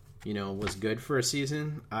was good for a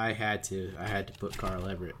season, I had to put Carl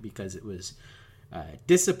Everett because it was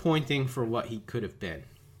disappointing for what he could have been.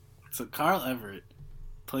 So Carl Everett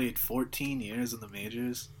played 14 years in the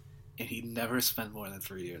majors, and he never spent more than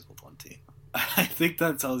 3 years with one team. I think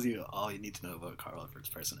that tells you all you need to know about Carl Everett's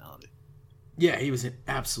personality. Yeah, he was an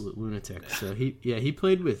absolute lunatic. So he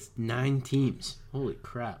played with 9 teams. Holy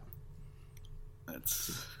crap.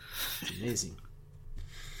 That's amazing.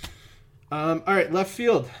 All right, left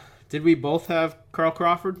field. Did we both have Carl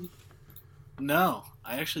Crawford? No,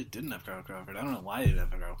 I actually didn't have Carl Crawford. I don't know why I didn't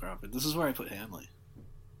have Carl Crawford. This is where I put Hanley.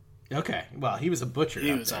 Okay, well, he was a butcher.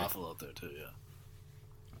 He was awful out there, too, yeah.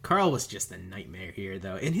 Carl was just a nightmare here,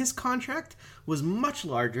 though. And his contract was much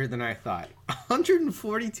larger than I thought.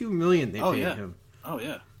 $142 million they paid him. Oh,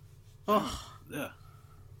 yeah. Oh. Yeah.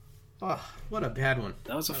 Oh, what a bad one.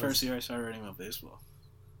 That was the first year I started writing about baseball.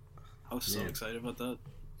 I was so excited about that.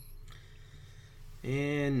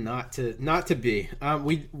 And not to be.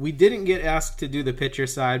 We didn't get asked to do the pitcher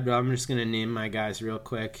side, but I'm just going to name my guys real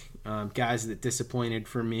quick. Guys that disappointed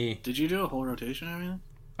for me. Did you do a whole rotation or anything?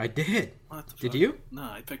 I did. What the fuck? Did you? No,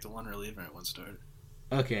 I picked one reliever at one starter.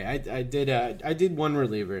 Okay, I did one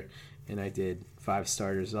reliever, and I did 5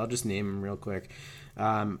 starters. I'll just name them real quick.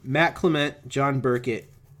 Matt Clement, John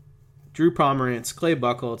Burkett, Drew Pomerantz, Clay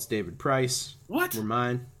Buchholz, David Price. What? Were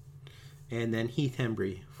mine. And then Heath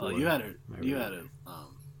Hembry. Oh, you had a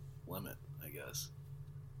limit, I guess.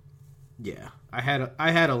 Yeah, I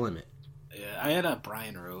had a limit. Yeah, I had a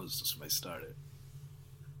Brian Rose as my starter.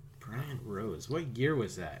 Brian Rose. What year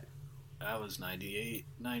was that? That was 98,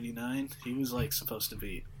 99. He was like supposed to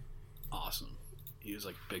be awesome. He was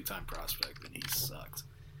like a big time prospect, and he sucked.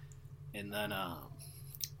 And then a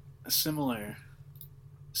similar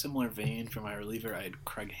vein for my reliever, I had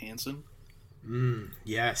Craig Hansen.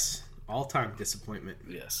 Yes. All-time disappointment.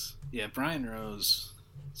 Yes. Yeah, Brian Rose,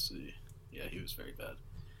 let's see. Yeah, he was very bad.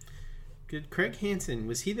 Good. Craig Hansen,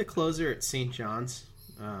 was he the closer at St. John's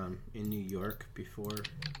in New York before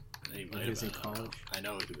he was in college? I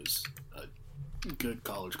know he was a good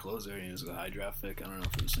college closer. He was a high draft pick. I don't know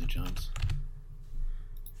if it was St. John's.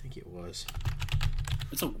 I think it was.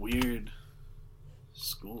 It's a weird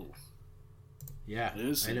school. Yeah, it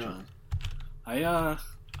is St. I know. John's.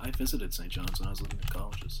 I visited St. John's when I was looking at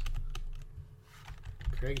colleges.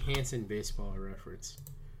 Craig Hansen baseball reference.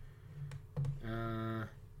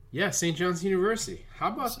 Yeah, St. John's University. How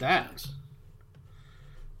about that?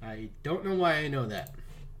 I don't know why I know that.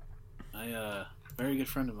 very good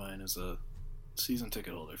friend of mine is a season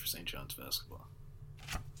ticket holder for St. John's basketball.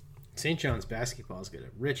 St. John's basketball's got a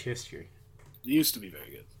rich history. It used to be very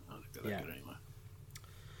good. I don't think they're that good anymore.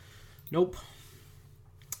 Nope.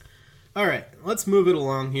 All right, let's move it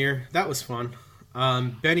along here. That was fun.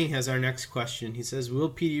 Benny has our next question. He says, will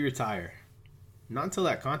PD retire? Not until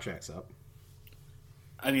that contract's up.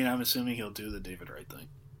 I mean, I'm assuming he'll do the David Wright thing.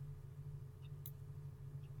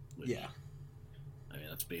 Yeah. I mean,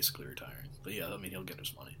 that's basically retiring. But yeah, I mean, he'll get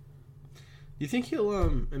his money. Do you think he'll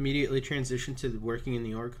immediately transition to working in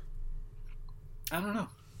the org? I don't know.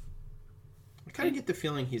 I kind of get the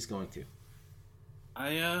feeling he's going to.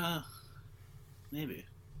 Maybe.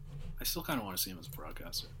 I still kind of want to see him as a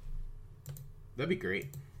broadcaster. That'd be great.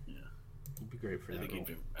 Yeah. He'd be great for that role.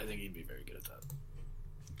 I think he'd be very good at that.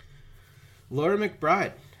 Laura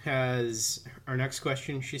McBride has our next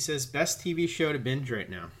question. She says, best TV show to binge right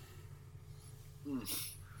now?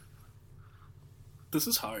 This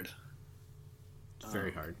is hard.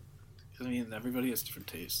 Very hard. I mean, everybody has different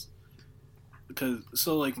tastes.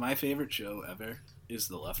 My favorite show ever is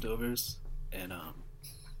The Leftovers, and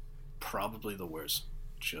probably the worst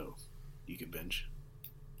show you could binge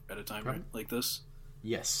at a time like this.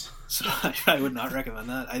 Yes. So I would not recommend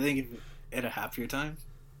that. I think if at a happier time,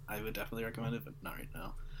 I would definitely recommend it, but not right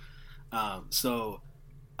now. So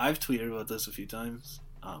I've tweeted about this a few times,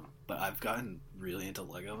 but I've gotten really into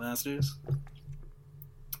Lego Masters.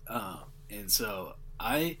 And so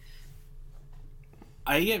I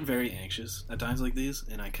get very anxious at times like these,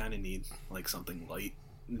 and I kind of need like something light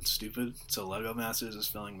and stupid. So Lego Masters is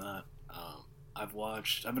filling that. I've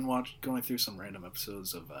been going through some random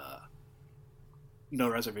episodes of No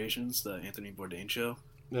Reservations, the Anthony Bourdain show.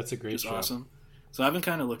 That's a great show. Awesome. So I've been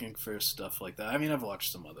kind of looking for stuff like that. I mean, I've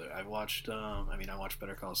watched some other. I watched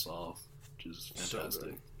Better Call Saul, which is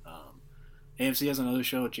fantastic. AMC has another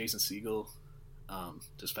show with Jason Segel,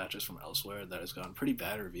 Dispatches from Elsewhere, that has gotten pretty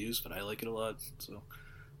bad reviews, but I like it a lot. So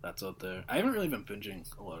that's out there. I haven't really been binging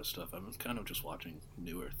a lot of stuff. I've been kind of just watching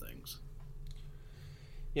newer things.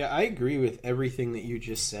 Yeah, I agree with everything that you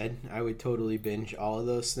just said. I would totally binge all of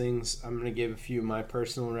those things. I'm going to give a few of my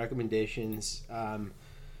personal recommendations.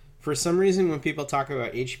 For some reason, when people talk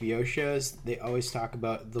about HBO shows, they always talk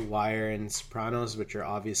about The Wire and Sopranos, which are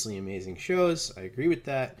obviously amazing shows. I agree with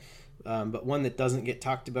that. But one that doesn't get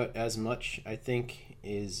talked about as much, I think,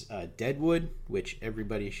 is Deadwood, which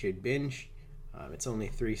everybody should binge. It's only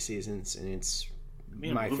 3 seasons, and it's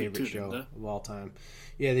my favorite show of all time.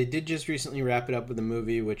 Yeah, they did just recently wrap it up with a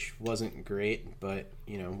movie, which wasn't great, but,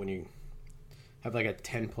 you know, when you have like a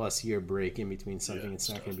 10-plus year break in between something, it's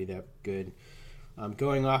not going to be that good.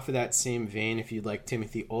 Going off of that same vein, if you'd like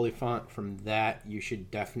Timothy Olyphant from that, you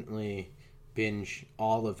should definitely binge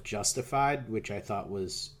all of Justified, which I thought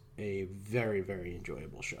was a very, very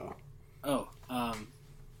enjoyable show. Oh,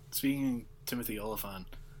 speaking of Timothy Olyphant,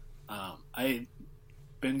 I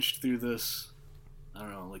binged through this, I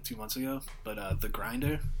don't know, like 2 months ago, but The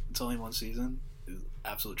Grinder, it's only 1 season, is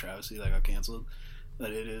absolute travesty that got canceled,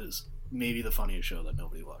 but it is maybe the funniest show that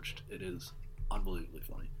nobody watched. It is unbelievably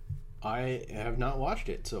funny. I have not watched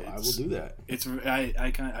it, so I will do that. I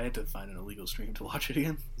had to find an illegal stream to watch it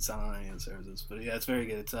again. It's not on any of the services, but yeah, it's very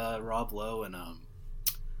good. It's Rob Lowe and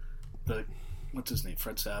what's his name,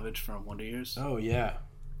 Fred Savage from Wonder Years. Oh yeah,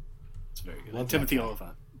 it's very good. And Timothy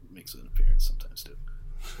Olyphant makes an appearance sometimes too.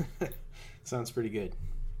 Sounds pretty good.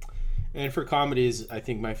 And for comedies, I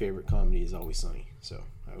think my favorite comedy is Always Sunny, so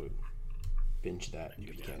I would binge that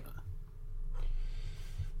if you can.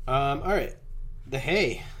 All right. The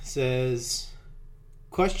Hay says,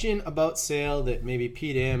 question about sale that maybe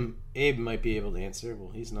Abe might be able to answer. Well,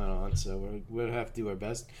 he's not on, so we'll have to do our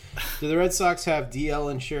best. Do the Red Sox have DL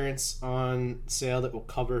insurance on sale that will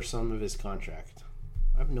cover some of his contract?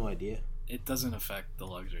 I have no idea. It doesn't affect the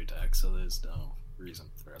luxury tax, so there's no reason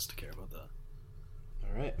for us to care about that.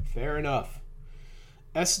 All right, fair enough.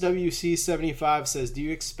 SWC75 says, do you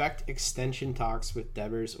expect extension talks with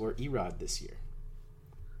Devers or Erod this year?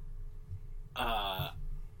 I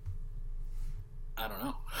don't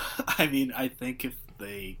know. I mean, I think if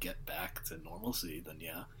they get back to normalcy, then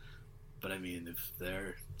yeah. But I mean, if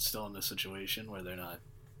they're still in this situation where they're not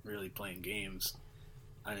really playing games,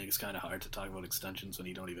 I think it's kind of hard to talk about extensions when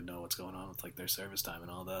you don't even know what's going on with like their service time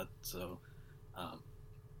and all that. So,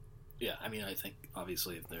 yeah, I mean, I think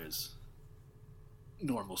obviously if there's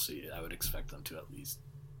normalcy, I would expect them to at least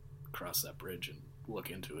cross that bridge and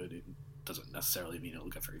look into it. It doesn't necessarily mean it'll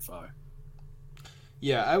get very far.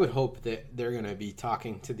 Yeah, I would hope that they're going to be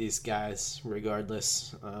talking to these guys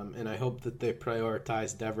regardless, and I hope that they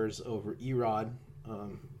prioritize Devers over Erod,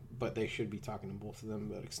 but they should be talking to both of them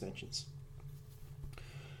about extensions.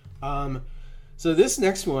 So this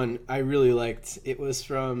next one I really liked. It was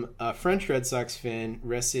from a French Red Sox fan,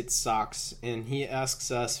 Recit Sox, and he asks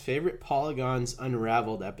us favorite Polygon's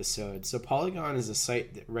Unraveled episode. So Polygon is a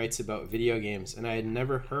site that writes about video games, and I had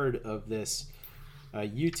never heard of this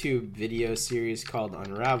YouTube video series called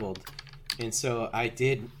Unraveled. And so I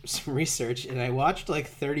did some research, and I watched like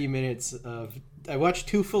 30 minutes of... I watched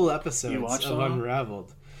 2 full episodes of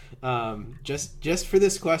Unraveled just for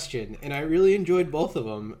this question, and I really enjoyed both of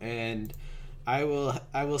them. And I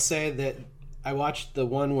will say that I watched the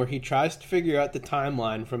one where he tries to figure out the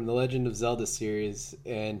timeline from the Legend of Zelda series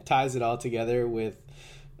and ties it all together with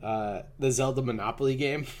the Zelda Monopoly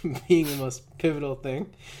game being the most pivotal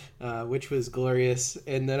thing, which was glorious.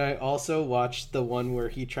 And then I also watched the one where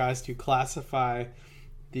he tries to classify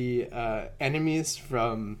the enemies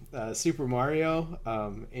from Super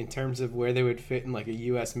Mario in terms of where they would fit in like a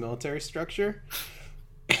U.S. military structure.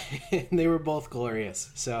 And they were both glorious.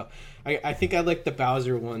 So I think I like the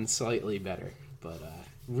Bowser one slightly better. But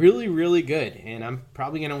really, really good. And I'm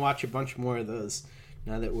probably going to watch a bunch more of those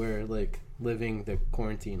now that we're like living the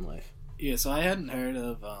quarantine life. Yeah, so I hadn't heard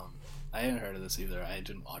of this either. I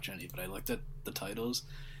didn't watch any, but I looked at the titles,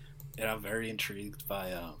 and I'm very intrigued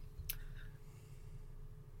by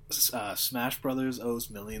Smash Brothers owes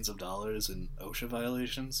millions of dollars in OSHA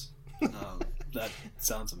violations. That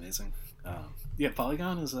sounds amazing. Yeah,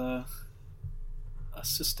 Polygon is a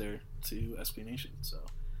sister to SB Nation, so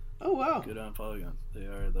oh wow, good on Polygon. They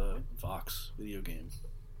are the Vox video game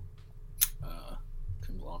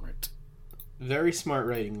conglomerate. Very smart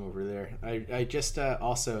writing over there. I just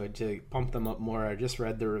also, to pump them up more, I just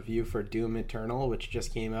read the review for Doom Eternal, which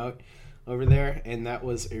just came out over there, and that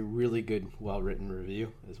was a really good, well-written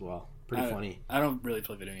review as well. Pretty funny. I don't really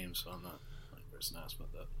play video games, so I'm not the person to ask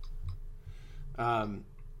about that.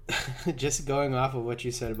 Just going off of what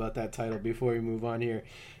you said about that title before we move on here,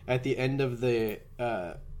 at the end of the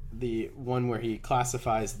one where he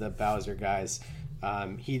classifies the Bowser guys,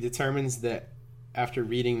 he determines that after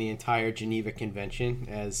reading the entire Geneva Convention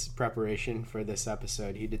as preparation for this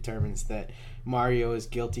episode, he determines that Mario is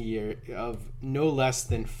guilty of no less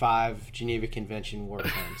than 5 Geneva Convention war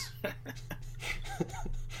crimes.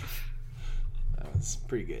 That was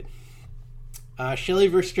pretty good. Shelly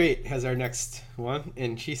Verstraight has our next one,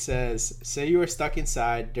 and she says, say you are stuck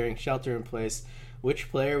inside during shelter in place, which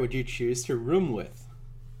player would you choose to room with?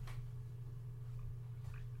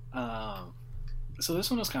 So this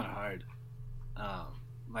one was kind of hard.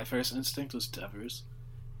 My first instinct was Devers,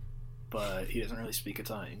 but he doesn't really speak a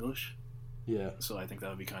ton of English. Yeah. So I think that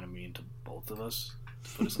would be kind of mean to both of us to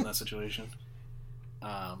put us in that situation.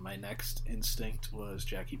 My next instinct was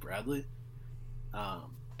Jackie Bradley,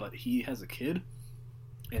 but he has a kid,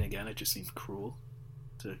 and again, it just seems cruel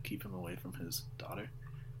to keep him away from his daughter.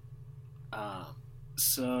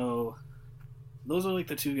 So those are like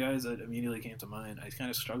the 2 guys that immediately came to mind. I kind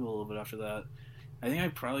of struggled a little bit after that. I think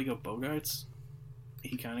I'd probably go Bogarts.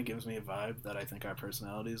 He kind of gives me a vibe that I think our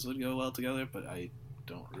personalities would go well together, but I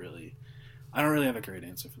don't really have a great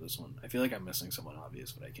answer for this one. I feel like I'm missing someone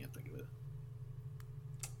obvious, but I can't think of it.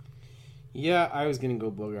 Yeah, I was going to go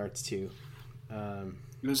Bogarts too.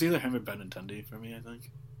 It was either him or Benintendi for me, I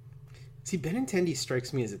think. See, Benintendi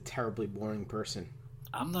strikes me as a terribly boring person.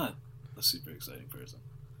 I'm not a super exciting person.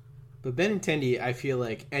 But Benintendi, I feel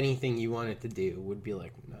like anything you wanted to do would be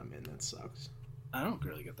like, nah, man, that sucks. I don't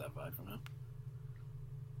really get that vibe from him.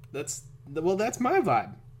 That's my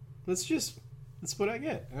vibe. That's what I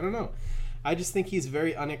get. I don't know. I just think he's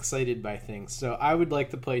very unexcited by things. So I would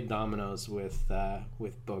like to play dominoes with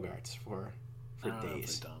Bogarts for I don't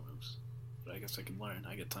days. Play dominoes, but I guess I can learn.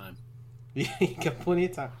 I get time. Yeah, you got plenty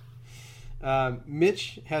of time.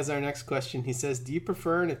 Mitch has our next question. He says, do you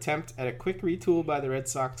prefer an attempt at a quick retool by the Red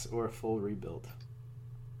Sox or a full rebuild?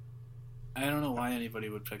 I don't know why anybody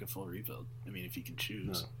would pick a full rebuild. I mean, if you can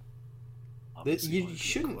choose. No. You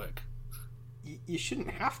shouldn't. Quick. You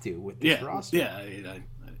shouldn't have to with this roster. Yeah, I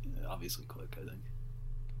obviously quick, I think.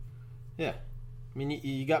 Yeah. I mean,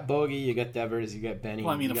 you got Bogey, you got Devers, you got Benny.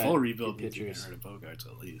 Well, I mean, a full rebuild means you get rid of Bogarts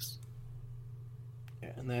at least.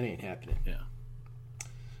 Yeah, and that ain't happening. Yeah.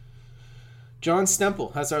 John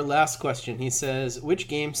Stemple has our last question. He says, which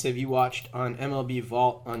games have you watched on MLB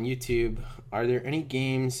Vault on YouTube? Are there any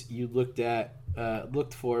games you looked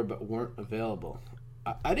for but weren't available?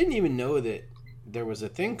 I didn't even know that there was a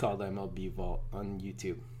thing called MLB Vault on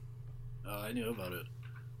YouTube. Oh, I knew about it.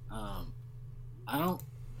 I don't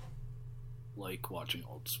like watching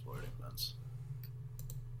old sporting events,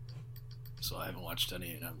 so I haven't watched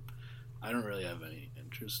any, and I don't really have any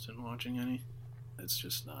interest in watching any. It's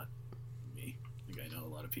just not me. Like, I know a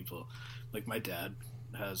lot of people, like my dad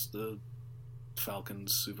has the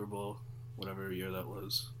Falcons Super Bowl whatever year that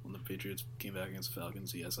was, when the Patriots came back against the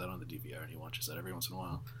Falcons. He has that on the DVR, and he watches that every once in a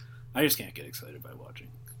while. I just can't get excited by watching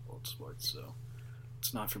old sports, so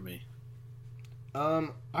it's not for me.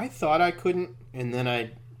 I thought I couldn't, and then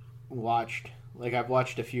I've watched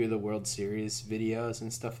a few of the World Series videos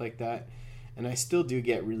and stuff like that, and I still do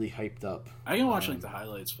get really hyped up. I can watch the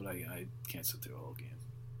highlights, but I can't sit through a whole game.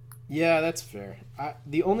 Yeah, that's fair.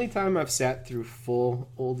 The only time I've sat through full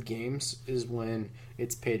old games is when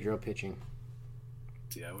it's Pedro pitching.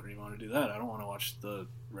 See, I wouldn't even want to do that. I don't want to watch the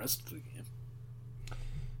rest of the game.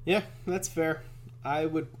 Yeah, that's fair. I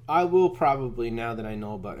will probably, now that I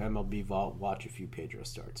know about MLB Vault, watch a few Pedro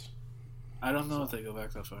starts. I don't know if they go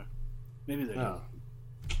back that far. Maybe they Oh.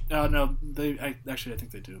 do. Oh, no, I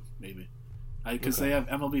think they do, maybe. Because Okay. they have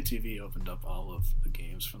MLB TV opened up all of the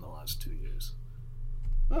games from the last 2 years.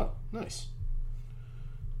 Oh, nice.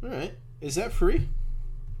 All right. Is that free?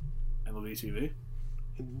 MLB TV?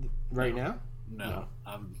 Right now? No.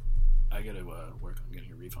 I got to work on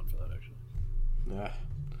getting a refund for that, actually. Yeah.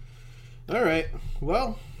 All right.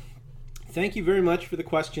 Well, thank you very much for the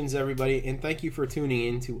questions, everybody, and thank you for tuning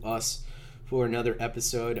in to us for another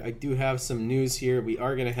episode. I do have some news here. We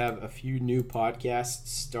are going to have a few new podcasts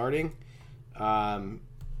starting, and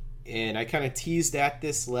I kind of teased at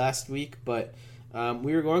this last week, but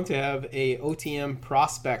we are going to have a OTM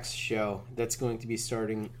Prospects show that's going to be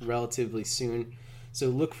starting relatively soon. So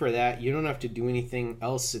look for that. You don't have to do anything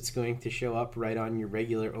else. It's going to show up right on your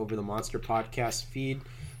regular Over the Monster podcast feed.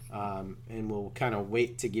 And we'll kind of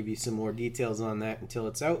wait to give you some more details on that until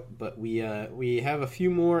it's out. But we have a few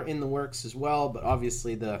more in the works as well. But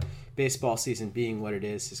obviously the baseball season being what it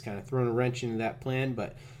is has kind of thrown a wrench into that plan.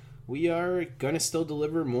 But we are going to still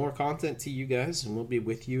deliver more content to you guys, and we'll be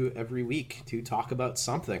with you every week to talk about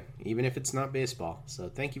something, even if it's not baseball. So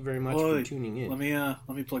thank you very much for tuning in. Let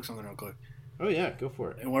me plug something real quick. Oh yeah, go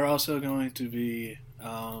for it. And we're also going to be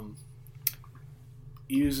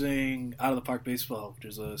using Out of the Park Baseball, which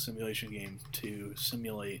is a simulation game, to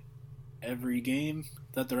simulate every game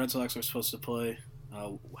that the Red Sox are supposed to play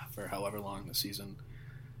for however long the season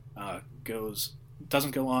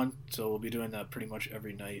doesn't go on. So we'll be doing that pretty much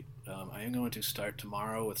every night. I am going to start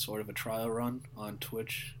tomorrow with sort of a trial run on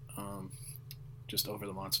Twitch, just Over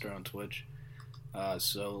the Monster on Twitch.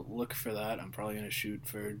 So look for that. I'm probably going to shoot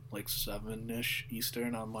for like 7-ish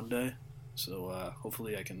Eastern on Monday. So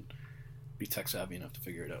hopefully I can be tech savvy enough to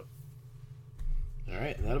figure it out. All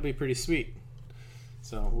right, that'll be pretty sweet.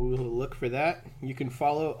 So we will look for that. You can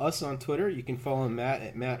follow us on Twitter. You can follow Matt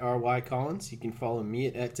at MattRYCollins. You can follow me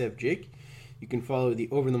at DevJake. You can follow the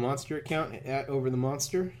Over the Monster account at Over the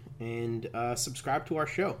Monster, and subscribe to our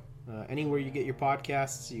show. Anywhere you get your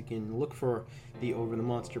podcasts, you can look for the Over the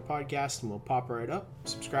Monster podcast, and we'll pop right up.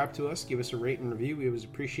 Subscribe to us. Give us a rate and review. We always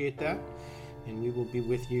appreciate that. And we will be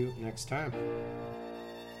with you next time.